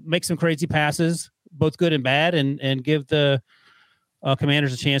do, make some crazy passes, both good and bad, and give the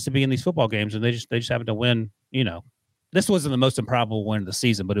Commanders a chance to be in these football games. And they just happened to win. This wasn't the most improbable win of the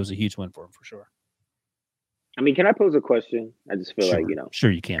season, but it was a huge win for him for sure. I mean, can I pose a question? I just feel like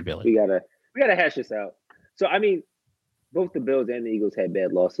Sure, you can, Billy. We gotta hash this out. So I mean, both the Bills and the Eagles had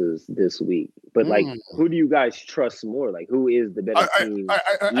bad losses this week, but like, who do you guys trust more? Like, who is the better team?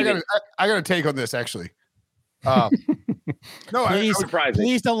 I got a take on this actually. No,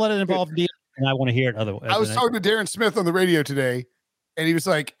 please don't let it involve me. And I want to hear it otherwise. I was talking to Darren Smith on the radio today, and he was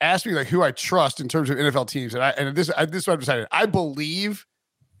like, asked me like who I trust in terms of NFL teams, and this is what I've decided. I believe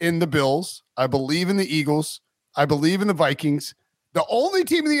in the Bills. I believe in the Eagles. I believe in the Vikings. The only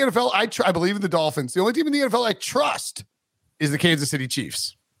team in the NFL I believe in the Dolphins. The only team in the NFL I trust is the Kansas City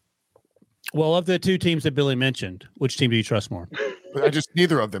Chiefs. Well, of the two teams that Billy mentioned, which team do you trust more?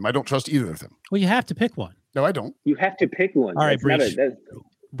 Neither of them. I don't trust either of them. Well, you have to pick one. No, I don't. You have to pick one. All right,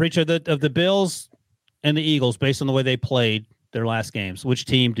 Breach of the Bills and the Eagles, based on the way they played their last games, which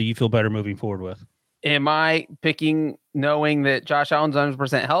team do you feel better moving forward with? Am I picking knowing that Josh Allen's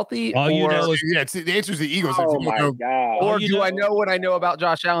 100% healthy? All you know is the answer is the Eagles. Oh my God! Or do I know what I know about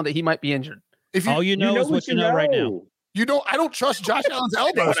Josh Allen that he might be injured? All you know is what you know right now. I don't trust Josh Allen's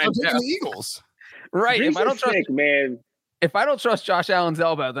elbows. I'm taking the Eagles. Right. If I don't trust, man. If I don't trust Josh Allen's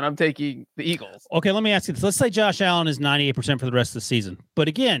elbow, then I'm taking the Eagles. Okay, let me ask you this. Let's say Josh Allen is 98% for the rest of the season. But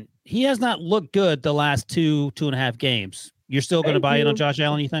again, he has not looked good the last two and a half games. You're still going to buy in on Josh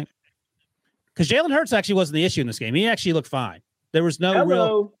Allen, you think? Because Jalen Hurts actually wasn't the issue in this game. He actually looked fine. There was no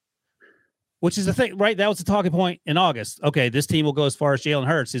real, which is the thing, right? That was the talking point in August. Okay, this team will go as far as Jalen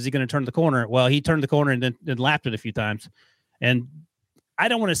Hurts. Is he going to turn the corner? Well, he turned the corner and then lapped it a few times. And I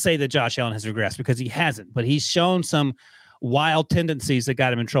don't want to say that Josh Allen has regressed because he hasn't, but he's shown some wild tendencies that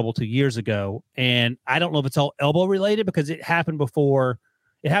got him in trouble 2 years ago. And I don't know if it's all elbow related because it happened before.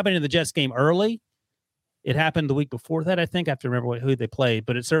 It happened in the Jets game early. It happened the week before that, I think. I have to remember who they played,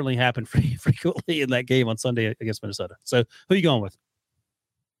 but it certainly happened frequently in that game on Sunday against Minnesota. So who are you going with?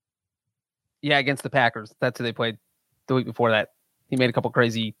 Yeah, against the Packers. That's who they played the week before that. He made a couple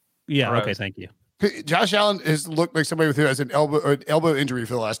crazy throws. Okay, thank you. Josh Allen has looked like somebody who has an elbow injury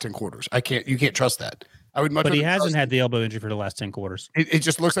for the last 10 quarters. You can't trust that. I would much. But he hasn't had the elbow injury for the last 10 quarters. It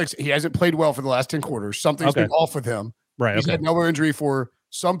just looks like he hasn't played well for the last 10 quarters. Something's been off with him. Right. He's had an elbow injury for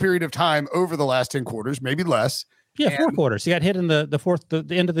some period of time over the last 10 quarters, maybe less. Yeah, 4 quarters. He got hit in the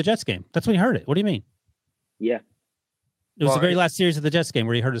end of the Jets game. That's when he hurt it. What do you mean? Yeah. It was the very last series of the Jets game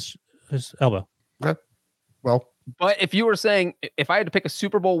where he hurt his elbow. Okay. Well, but if you were saying, if I had to pick a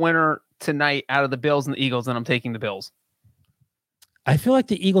Super Bowl winner tonight out of the Bills and the Eagles, then I'm taking the Bills. I feel like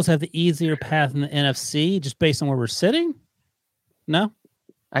the Eagles have the easier path in the NFC just based on where we're sitting. No?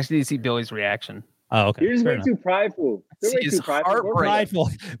 I just need to see Billy's reaction. Oh, okay. You're just way too prideful. You're way too prideful. Prideful.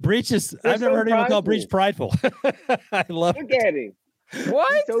 Breach is, I've never heard anyone call Breach prideful. I love it. Look at him.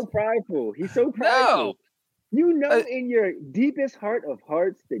 What? He's so prideful. He's so prideful. No. You know in your deepest heart of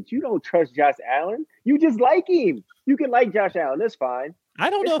hearts that you don't trust Josh Allen. You just like him. You can like Josh Allen. That's fine. I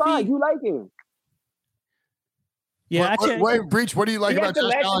don't know if you like him. Yeah, wait, Breach, what do you like about Josh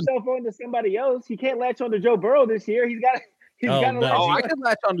Allen? He has to latch himself on to somebody else. He can't latch on to Joe Burrow this year. He's got to I could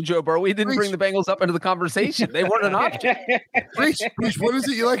latch on to Joe Burrow. We didn't bring the Bengals up into the conversation. They weren't an option. Breach, what is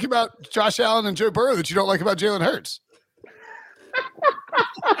it you like about Josh Allen and Joe Burrow that you don't like about Jalen Hurts?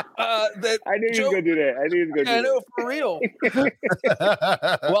 I knew he was going to do that. I know, for real.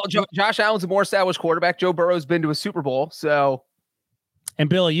 Well, Josh Allen's a more established quarterback. Joe Burrow's been to a Super Bowl, so. And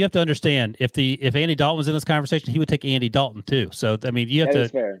Billy, you have to understand if Andy Dalton was in this conversation, he would take Andy Dalton too. So I mean, you have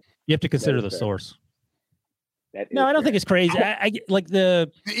to consider the source. No, I don't think it's crazy. I like the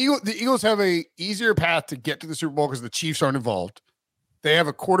Eagles have a easier path to get to the Super Bowl because the Chiefs aren't involved. They have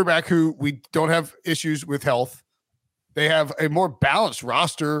a quarterback who we don't have issues with health. They have a more balanced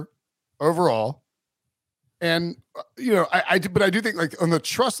roster overall. And but I do think like on the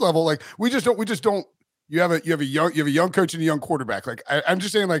trust level, like we just don't. You have a young coach and a young quarterback. Like I'm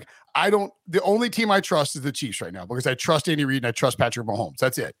just saying, like the only team I trust is the Chiefs right now because I trust Andy Reid and I trust Patrick Mahomes.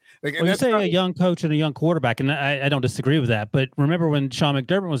 That's it. Like, you say a young coach and a young quarterback, and I don't disagree with that. But remember when Sean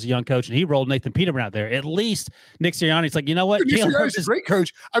McDermott was a young coach and he rolled Nathan Peterman out there? At least Nick Sirianni's like, you know what? Nick Sirianni's a great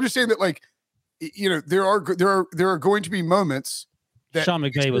coach. I'm just saying that, like, there are going to be moments that Sean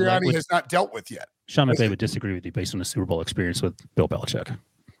McVay has not dealt with yet. Sean McVay would disagree with you based on the Super Bowl experience with Bill Belichick.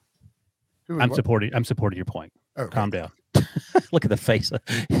 I'm supporting your point. Okay. Calm down. Look at the face.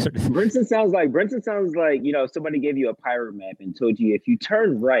 Brinson sounds like somebody gave you a pirate map and told you if you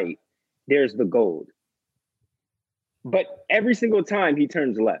turn right, there's the gold. But every single time he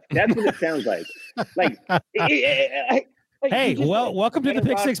turns left. That's what it sounds like. Hey, welcome to the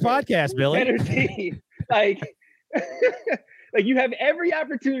Pick Six podcast, Billy. Like you have every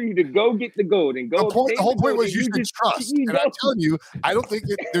opportunity to go get the gold and go. The whole point was you should trust. And I'm telling you, I don't think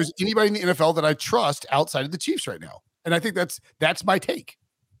that there's anybody in the NFL that I trust outside of the Chiefs right now. And I think that's my take.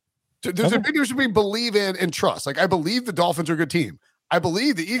 There's a big difference between believe in and trust. Like I believe the Dolphins are a good team. I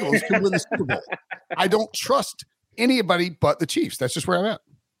believe the Eagles can win the Super Bowl. I don't trust anybody but the Chiefs. That's just where I'm at.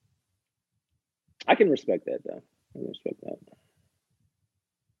 I can respect that, though. I can respect that.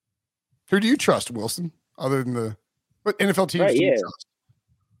 Who do you trust, Wilson? Other than what NFL teams? Right, yeah.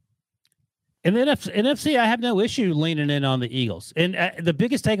 In the NFC, I have no issue leaning in on the Eagles. And the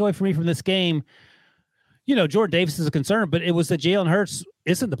biggest takeaway for me from this game, Jordan Davis is a concern, but it was that Jalen Hurts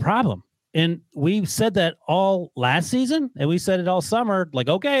isn't the problem. And we said that all last season, and we said it all summer, like,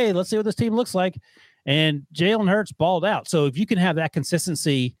 okay, let's see what this team looks like. And Jalen Hurts balled out. So if you can have that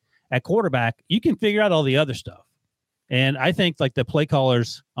consistency at quarterback, you can figure out all the other stuff. And I think like the play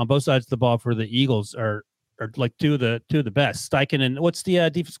callers on both sides of the ball for the Eagles are like two of the best. Steichen and what's the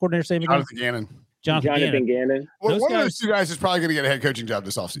defense coordinator's name again? Jonathan Gannon. Well, one of those two guys is probably going to get a head coaching job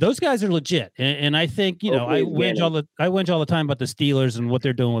this offseason. Those guys are legit, and I think I whinge all the time about the Steelers and what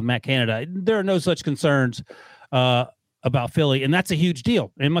they're doing with Matt Canada. There are no such concerns about Philly, and that's a huge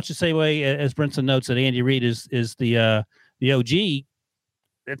deal. In much the same way as Brinson notes that Andy Reid is the the OG.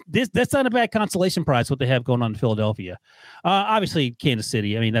 That's not a bad consolation prize, what they have going on in Philadelphia. Obviously, Kansas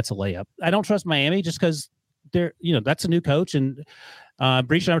City, I mean, that's a layup. I don't trust Miami just because that's a new coach. And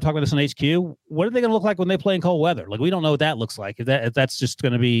Breach and I were talking about this on HQ. What are they going to look like when they play in cold weather? Like, we don't know what that looks like. If that's just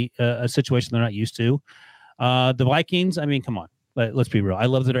going to be a situation they're not used to. The Vikings, I mean, come on. Let's be real. I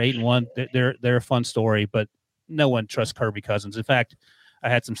love that they're 8-1. They're a fun story, but no one trusts Kirby Cousins. In fact, I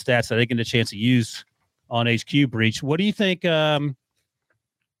had some stats that I didn't get a chance to use on HQ, Breach. What do you think Kirby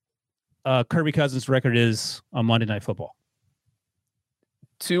Cousins' record is on Monday Night Football?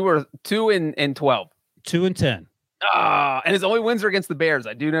 2 and 12. 2-10. And his only wins are against the Bears.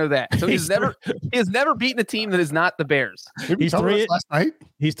 I do know that. So he has never beaten a team that is not the Bears. He's last night.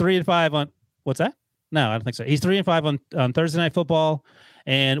 He's 3-5 on what's that? No, I don't think so. He's 3-5 on Thursday Night Football.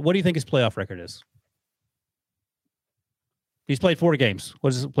 And what do you think his playoff record is? He's played 4 games.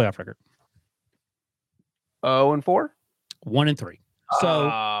 What is his playoff record? 0-4? 1-3.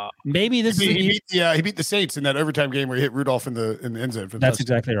 So maybe this he beat the Saints in that overtime game where he hit Rudolph in the end zone. That's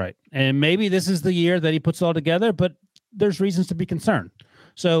exactly right. And maybe this is the year that he puts it all together, but there's reasons to be concerned.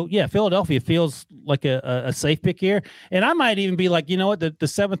 So yeah, Philadelphia feels like a safe pick here. And I might even be like, you know what, the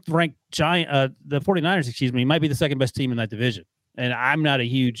 7th ranked Giant, the 49ers, might be the second best team in that division. And I'm not a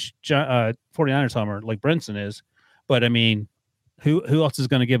huge 49ers homer like Brinson is, but I mean, who else is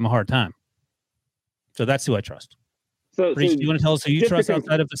going to give him a hard time? So that's who I trust. So do you want to tell us who you trust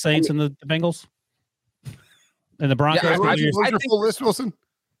outside of the Saints and the Bengals and the Broncos? I think full list, Wilson.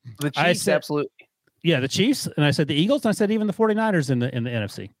 The Chiefs, absolutely. Yeah, the Chiefs, and I said the Eagles, and I said even the 49ers in the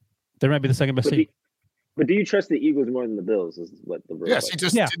NFC. They might be the second best team. But do you trust the Eagles more than the Bills? Is what the yes, he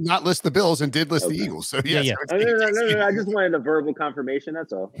just did not list the Bills and did list the Eagles. So yes, yeah. No. I just wanted a verbal confirmation.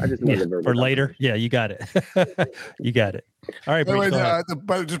 That's all. I just wanted a verbal for later. Yeah, you got it. You got it. All right. Breach,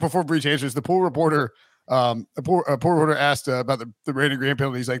 but just before Breach answers, the pool reporter. A poor reporter asked about the Brandon Graham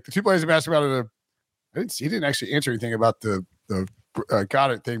penalty. He's like, the 2 plays I've asked about it. He didn't actually answer anything about the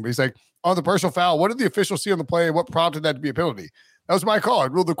Goddard thing, but he's like, on the personal foul, what did the officials see on the play and what prompted that to be a penalty? That was my call. I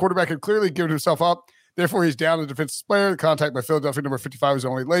ruled the quarterback had clearly given himself up. Therefore, he's down the defensive player. The contact by Philadelphia number 55 was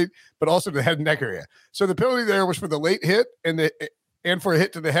only late, but also the head and neck area. So the penalty there was for the late hit and for a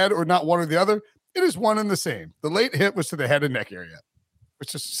hit to the head, or not one or the other. It is one and the same. The late hit was to the head and neck area,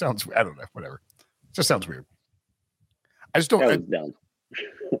 which just sounds, I don't know, whatever. Just sounds weird. I just don't.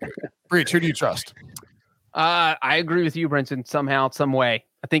 Breach, who do you trust? I agree with you, Brinson, somehow, some way.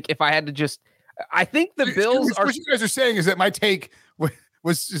 I think if I had to I think the Bills are. What you guys are saying is that my take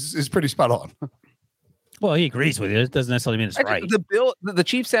is pretty spot on. Well, he agrees with you. It doesn't necessarily mean it's right. The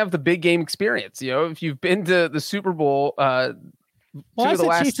Chiefs have the big game experience. You know, if you've been to the Super Bowl, I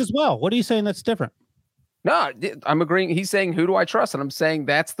said Chiefs as well. What are you saying that's different? No, I'm agreeing. He's saying, who do I trust? And I'm saying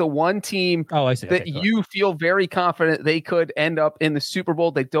that's the one team that you feel very confident they could end up in the Super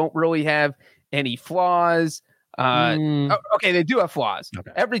Bowl. They don't really have any flaws. Okay, they do have flaws.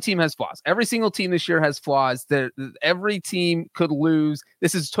 Okay. Every team has flaws. Every single team this year has flaws. Every team could lose.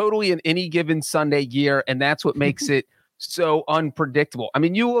 This is totally an any given Sunday year, and that's what makes it so unpredictable. I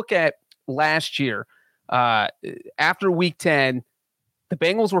mean, you look at last year, after Week 10, the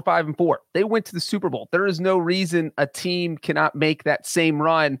Bengals were 5-4. They went to the Super Bowl. There is no reason a team cannot make that same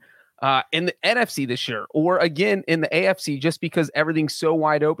run in the NFC this year, or again in the AFC, just because everything's so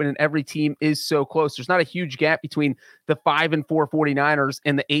wide open and every team is so close. There's not a huge gap between the 5-4 49ers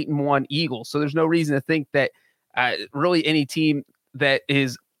and the 8-1 Eagles. So there's no reason to think that really any team that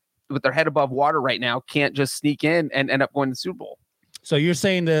is with their head above water right now can't just sneak in and end up going to the Super Bowl. So you're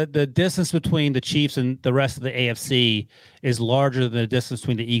saying the distance between the Chiefs and the rest of the AFC is larger than the distance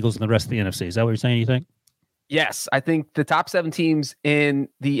between the Eagles and the rest of the NFC. Is that what you're saying, you think? Yes, I think the top 7 teams in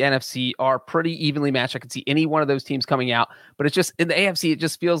the NFC are pretty evenly matched. I could see any one of those teams coming out, but it's just in the AFC, it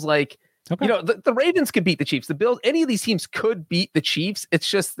just feels like, the Ravens could beat the Chiefs. The Bills, any of these teams could beat the Chiefs. It's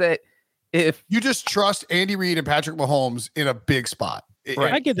just that if you just trust Andy Reid and Patrick Mahomes in a big spot.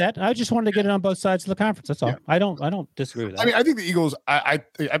 Right. I get that. I just wanted to get it on both sides of the conference. That's all. Yeah. I don't disagree with that. I mean, I think the Eagles. I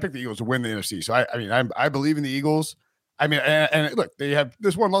picked the Eagles to win the NFC. So I believe in the Eagles. I mean, and look, they have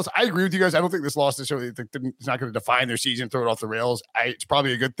this one loss. I agree with you guys. I don't think this loss necessarily it's not going to define their season, throw it off the rails. It's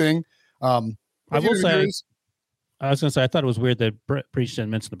probably a good thing. I will say, I was going to say, I thought it was weird that Breach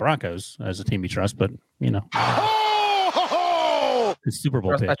didn't mention the Broncos as a team you trust, but it's Super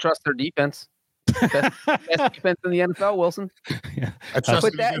Bowl. I trust their defense. Best defense in the NFL, Wilson. Yeah.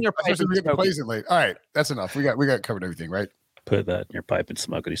 Put that in your pipe. Late. All right, that's enough. We got covered everything, right? Put that in your pipe and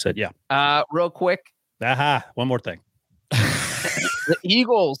smoke it. He said, "Yeah." Real quick. One more thing. The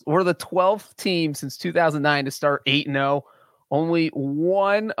Eagles were the 12th team since 2009 to start 8-0. Only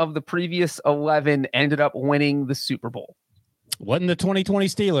one of the previous 11 ended up winning the Super Bowl. Wasn't the 2020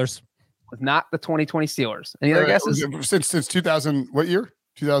 Steelers. Was not the 2020 Steelers. Any other guesses? Since 2000, what year?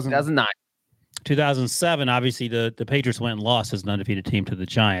 2009. 2007, obviously the Patriots went and lost as an undefeated team to the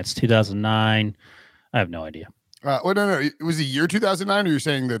Giants. 2009, I have no idea. Well, no. It was the year 2009, or you're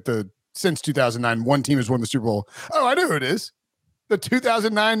saying that since 2009, one team has won the Super Bowl? Oh, I know who it is. The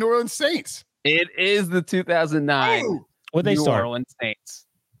 2009 New Orleans Saints. It is the 2009 What they New start? Orleans Saints.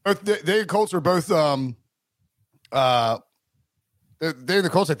 They and Colts were both they and the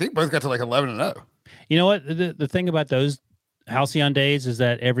Colts, I think, both got to like 11-0. You know what? The thing about those halcyon days is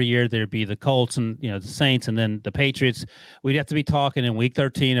that every year there'd be the Colts and the Saints and then the Patriots. We'd have to be talking in week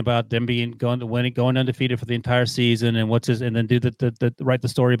 13 about them going undefeated for the entire season and and then do write the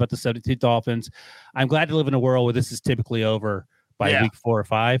story about the 72 Dolphins. I'm glad to live in a world where this is typically over by week 4 or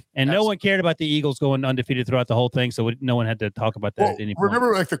 5, and no one cared about the Eagles going undefeated throughout the whole thing, so no one had to talk about that at any point.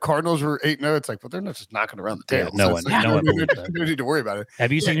 Remember, like the Cardinals were 8-0. It's like, well, they're not just knocking around the table. No one believes that. You don't need to worry about it.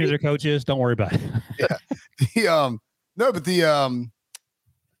 Have you seen who their coach is? Don't worry about it.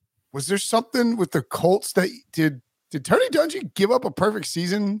 Was there something with the Colts that did Tony Dungy give up a perfect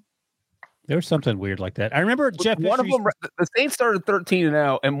season? There was something weird like that. I remember Jeff. One of them, the Saints started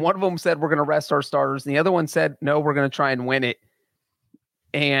 13-0, and one of them said we're going to rest our starters, and the other one said no, we're going to try and win it.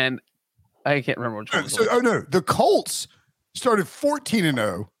 And I can't remember which one. The Colts started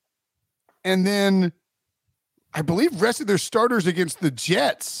 14-0, and then I believe rested their starters against the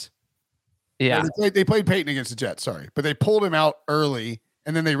Jets. Yeah, they played Peyton against the Jets. Sorry, but they pulled him out early,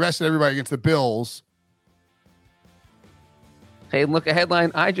 and then they rested everybody against the Bills. Hey, look, a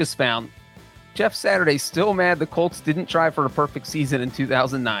headline I just found: Jeff Saturday still mad the Colts didn't try for a perfect season in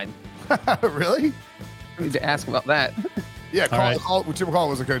 2009. Really? I need to ask about that. Yeah, Tim Call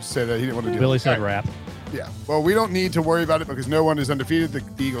was the coach said that he didn't want to do it. Billy said wrap. Yeah. Well, we don't need to worry about it because no one is undefeated. The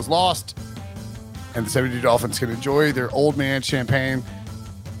Eagles lost, and the 72 Dolphins can enjoy their old man champagne.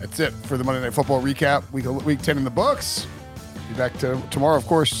 That's it for the Monday Night Football recap. Week 10 in the books. Be back tomorrow, of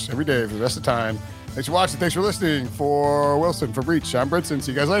course, every day for the rest of the time. Thanks for watching. Thanks for listening. For Wilson, for Breach, I'm Brinson.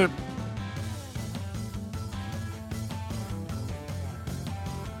 See you guys later.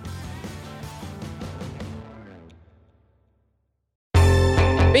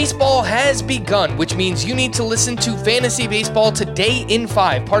 Baseball has begun, which means you need to listen to Fantasy Baseball Today in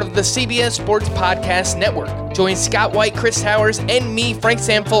 5, part of the CBS Sports Podcast Network. Join Scott White, Chris Towers, and me, Frank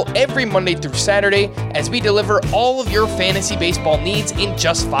Samfel, every Monday through Saturday as we deliver all of your fantasy baseball needs in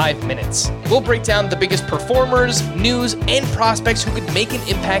just 5 minutes. We'll break down the biggest performers, news, and prospects who could make an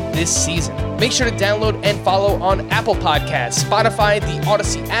impact this season. Make sure to download and follow on Apple Podcasts, Spotify, the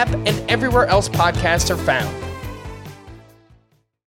Odyssey app, and everywhere else podcasts are found.